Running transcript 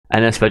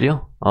In this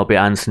video, I'll be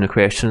answering the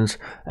questions: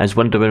 is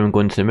Wonder Woman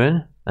going to the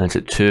moon? And is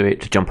it too late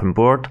to jump on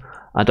board?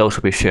 I'd also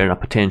be sharing a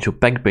potential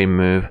big brain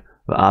move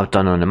that I've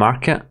done on the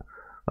market,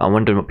 but I'm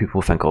wondering what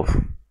people think of.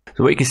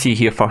 So what you can see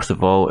here first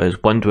of all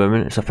is Wonder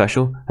Woman, it's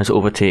official, has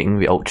overtaken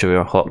the ultra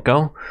rare Hot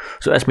Girl.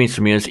 So what this means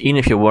for me is, even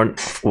if you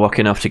weren't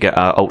lucky enough to get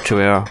an ultra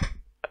rare,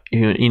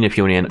 even if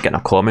you only end up getting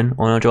a common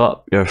on a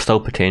drop, there's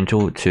still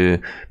potential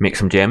to make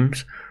some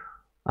gems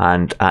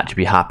and actually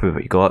be happy with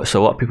what you got.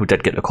 So a lot of people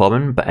did get the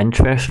common, but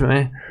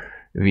interestingly,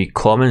 the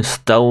common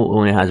still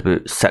only has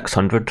about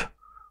 600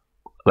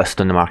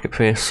 listed in the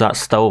marketplace, so that's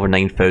still over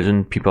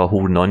 9,000 people are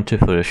holding on to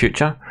for the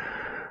future.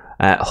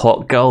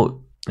 Hot Girl,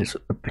 it's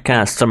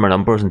kind of similar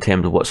numbers in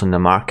terms of what's on the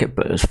market,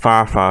 but there's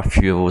far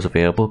fewer of those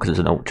available because it's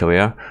an ultra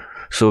rare.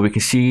 So we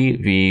can see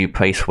the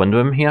price for Wonder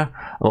Woman here.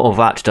 What I've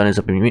actually done is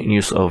I've been making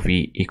use of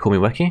the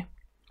ECOMI wiki.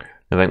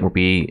 The link will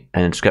be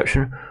in the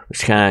description,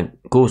 which kind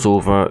of goes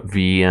over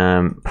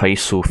the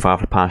price so far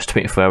for the past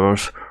 24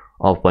 hours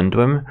of Wonder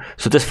Woman.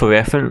 So just for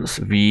reference,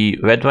 the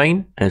red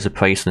line is the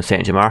price in the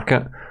secondary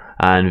market,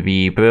 and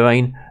the blue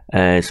line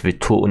is the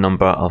total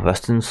number of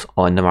listings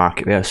on the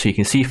market there. So you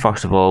can see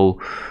first of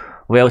all,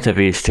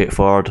 relatively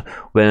straightforward,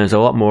 when there's a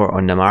lot more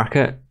on the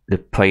market, the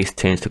price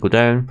tends to go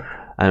down,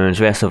 and when there's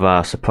less of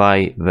a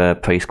supply, the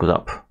price goes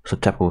up. So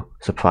typical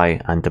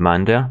supply and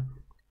demand there.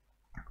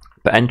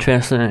 But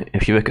interestingly,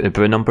 if you look at the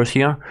blue numbers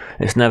here,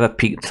 it's never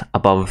peaked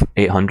above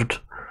 800.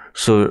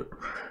 So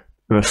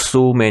there are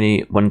so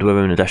many Wonder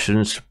Woman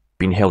editions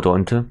being held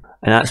on to, and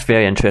that's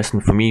very interesting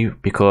for me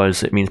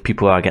because it means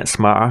people are getting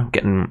smarter,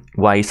 getting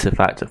wise to the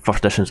fact that first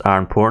editions are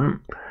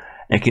important.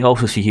 And you can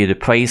also see here the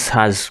price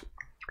has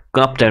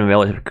gone up and down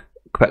relatively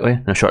quickly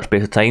in a short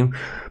space of time,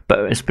 but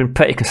it's been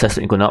pretty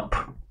consistently going up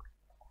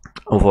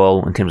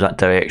overall in terms of that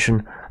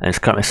direction, and it's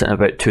currently sitting at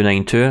about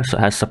 292, so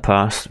it has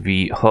surpassed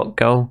the Hot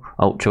Girl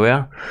ultra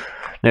rare.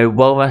 Now,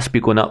 will this be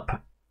going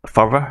up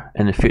further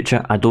in the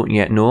future? I don't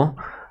yet know.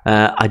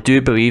 I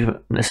do believe,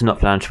 this is not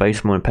financial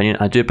advice, my opinion,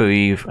 I do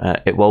believe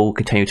it will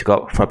continue to go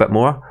up for a bit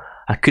more.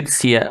 I could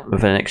see it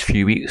within the next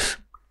few weeks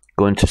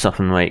going to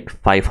something like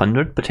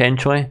 500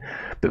 potentially,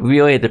 but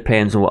really it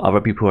depends on what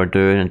other people are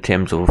doing in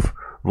terms of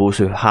those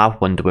who have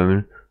Wonder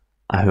Woman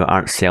and who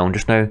aren't selling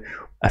just now.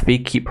 If they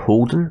keep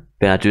holding,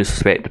 then I do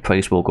suspect the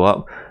price will go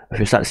up. If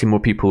we start to see more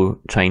people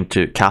trying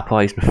to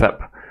capitalise and flip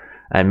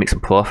and make some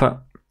profit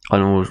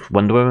on those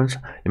Wonder Womans,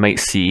 you might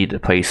see the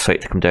price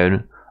start to come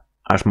down.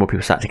 As more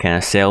people start to kind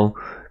of sell,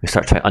 we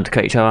start trying to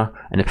undercut each other,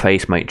 and the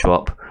price might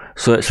drop.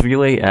 So it's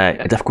really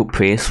a difficult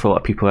place for a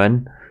lot of people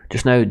in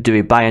just now. Do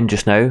we buy in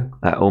just now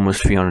at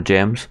almost 300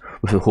 gems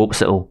with the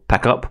hopes it'll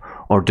pick up,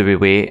 or do we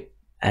wait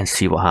and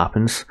see what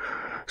happens?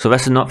 So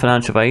this is not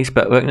financial advice,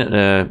 but looking at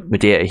the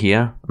data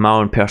here, my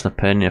own personal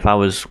opinion, if I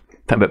was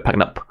thinking about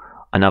picking up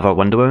another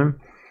Wonder Woman,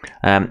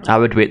 I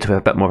would wait to have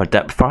a bit more of a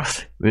dip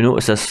first. We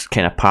notice this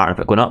kind of pattern of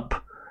it going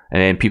up,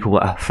 and then people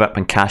want to flip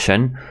and cash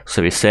in,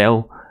 so they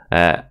sell,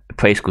 the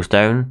price goes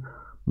down,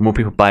 more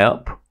people buy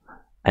up,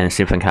 and the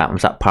same thing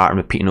happens, that pattern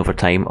repeating over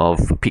time of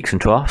peaks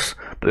and troughs,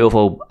 but the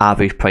overall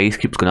average price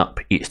keeps going up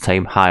each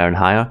time, higher and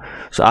higher.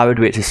 So I would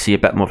wait to see a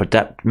bit more of a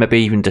dip, maybe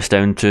even just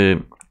down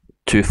to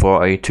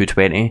 240,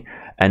 220,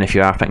 and if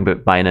you are thinking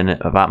about buying in it,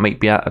 that might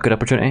be a good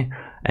opportunity,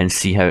 and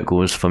see how it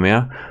goes from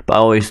there. But I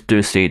always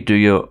do say, do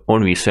your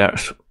own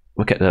research,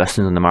 look at the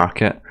listings on the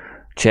market,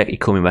 check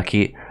ECOMI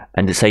wiki,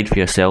 and decide for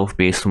yourself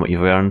based on what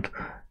you've learned.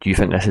 Do you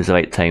think this is the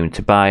right time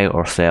to buy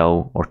or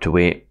sell or to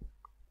wait?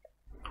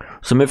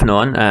 So moving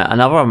on,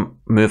 another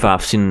move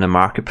I've seen in the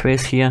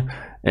marketplace here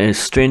is,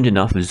 strange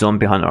enough, the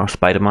Zombie Hunter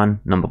Spider-Man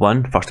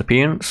 #1 first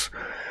appearance.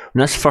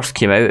 When this first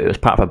came out, it was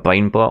part of a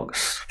blind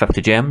box,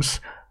 50 gems,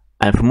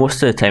 and for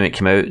most of the time it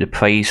came out, the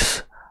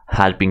price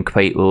had been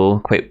quite low,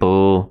 quite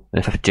below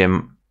the 50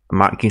 gem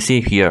mark. You can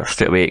see here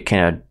straight away it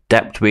kind of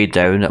dipped way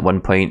down at one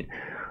point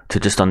to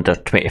just under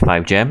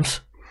 25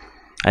 gems,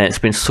 and it's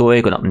been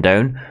slowly going up and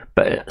down,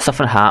 but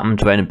something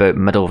happened around about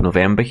middle of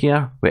November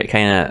here where it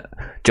kind of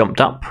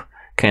jumped up,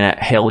 kind of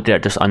held there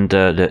just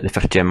under the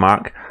 50 gem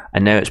mark,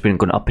 and now it's been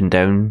going up and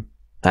down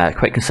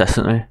quite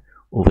consistently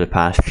over the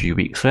past few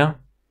weeks there.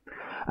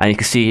 And you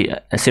can see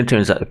at the same time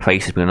as that the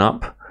price has been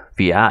up,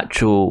 the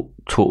actual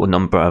total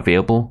number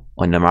available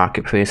on the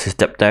marketplace has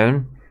dipped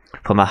down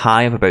from a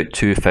high of about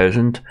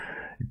 2,000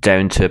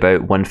 down to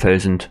about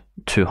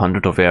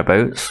 1,200 or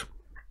thereabouts.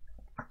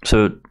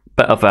 So a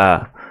bit of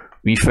a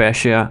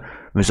refresh here.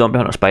 The Zombie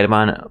Hunter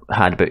Spider-Man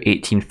had about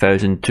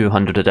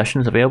 18,200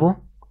 editions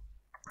available.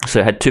 So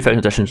it had 2,000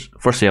 editions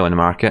for sale in the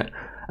market,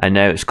 and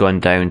now it's gone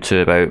down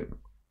to about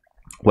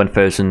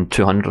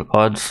 1,200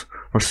 odds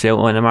for sale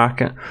on the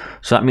market.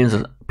 So that means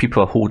that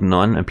people are holding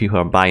on and people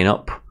are buying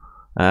up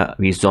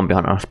these Zombie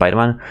Hunter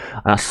Spider-Man.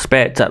 And I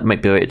suspect that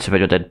might be related to the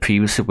video I did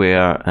previously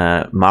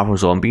where Marvel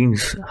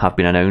Zombies have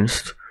been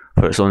announced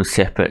for its own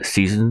separate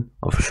season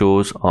of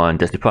shows on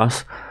Disney+,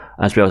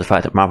 as well as the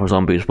fact that Marvel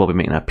Zombies will be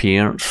making an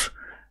appearance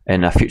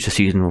in a future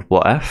season of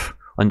What If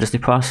on Disney+.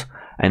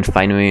 And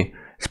finally,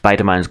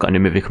 Spider-Man's got a new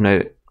movie coming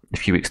out a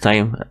few weeks'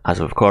 time, as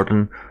of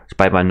recording,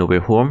 Spider-Man No Way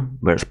Home,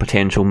 where it's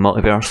potential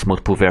multiverse,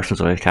 multiple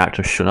versions of the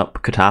characters showing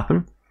up could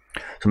happen.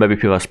 So maybe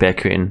people are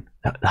speculating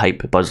the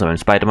hype buzz around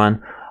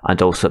Spider-Man,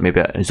 and also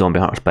maybe a Zombie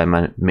Hunter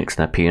Spider-Man makes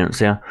an appearance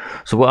there.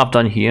 So what I've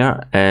done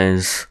here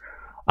is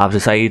I've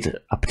decided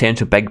a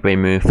potential big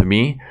brain move for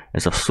me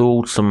is I've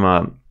sold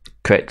some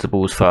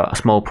collectibles for a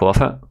small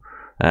profit.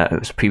 It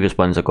was previous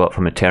ones I got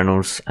from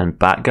Eternals and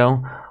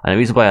Batgirl, and the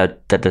reason why I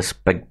did this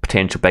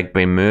potential big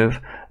brain move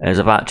is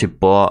I've actually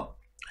bought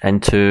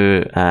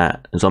into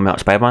Zombie Hunter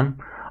Spider-Man.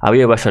 I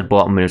really wish I'd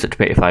bought him when he was at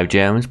 25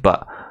 gems,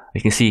 but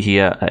you can see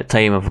here at the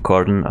time of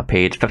recording I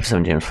paid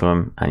 57 gems for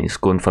him, and he's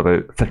going for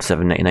about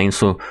 57.99.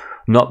 So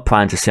not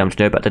planning to sell him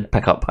today, but I did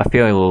pick up a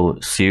fairly low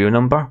serial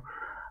number,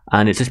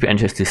 and it's just been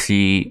interesting to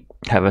see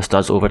how this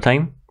does over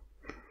time.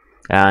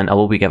 And I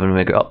will be giving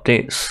regular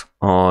updates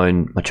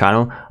on my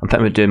channel. I'm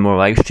thinking of doing more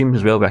live streams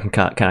as well, where I can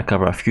kind of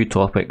cover a few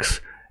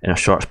topics in a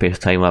short space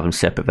of time rather than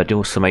separate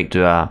videos. So I might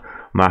do a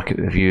market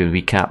review and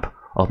recap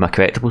of my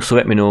collectibles. So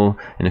let me know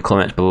in the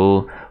comments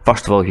below,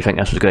 first of all, if you think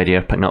this was a good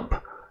idea picking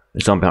up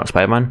Zombie Hunter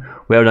Spider-Man,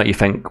 whether or not you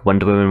think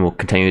Wonder Woman will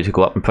continue to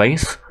go up in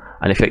price,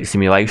 and if you'd like to see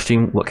me live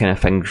stream, what kind of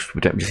things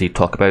would you see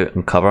talk about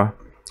and cover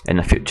in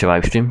a future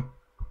live stream.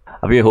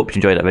 I really hope you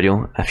enjoyed that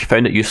video. If you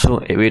found it useful,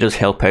 it really does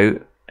help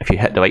out. If you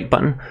hit the like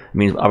button, it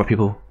means other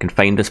people can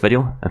find this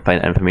video and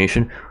find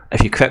information.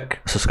 If you click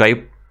the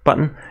subscribe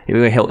button, it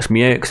really helps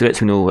me out because it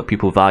lets me know that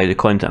people value the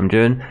content I'm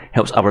doing,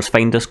 helps others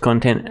find this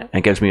content,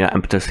 and gives me that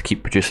impetus to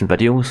keep producing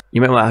videos.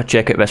 You might want to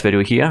check out this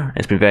video here,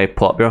 it's been very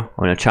popular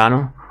on the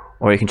channel,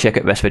 or you can check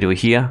out this video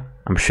here,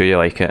 I'm sure you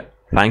like it.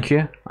 Thank you,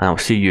 and I'll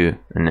see you in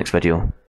the next video.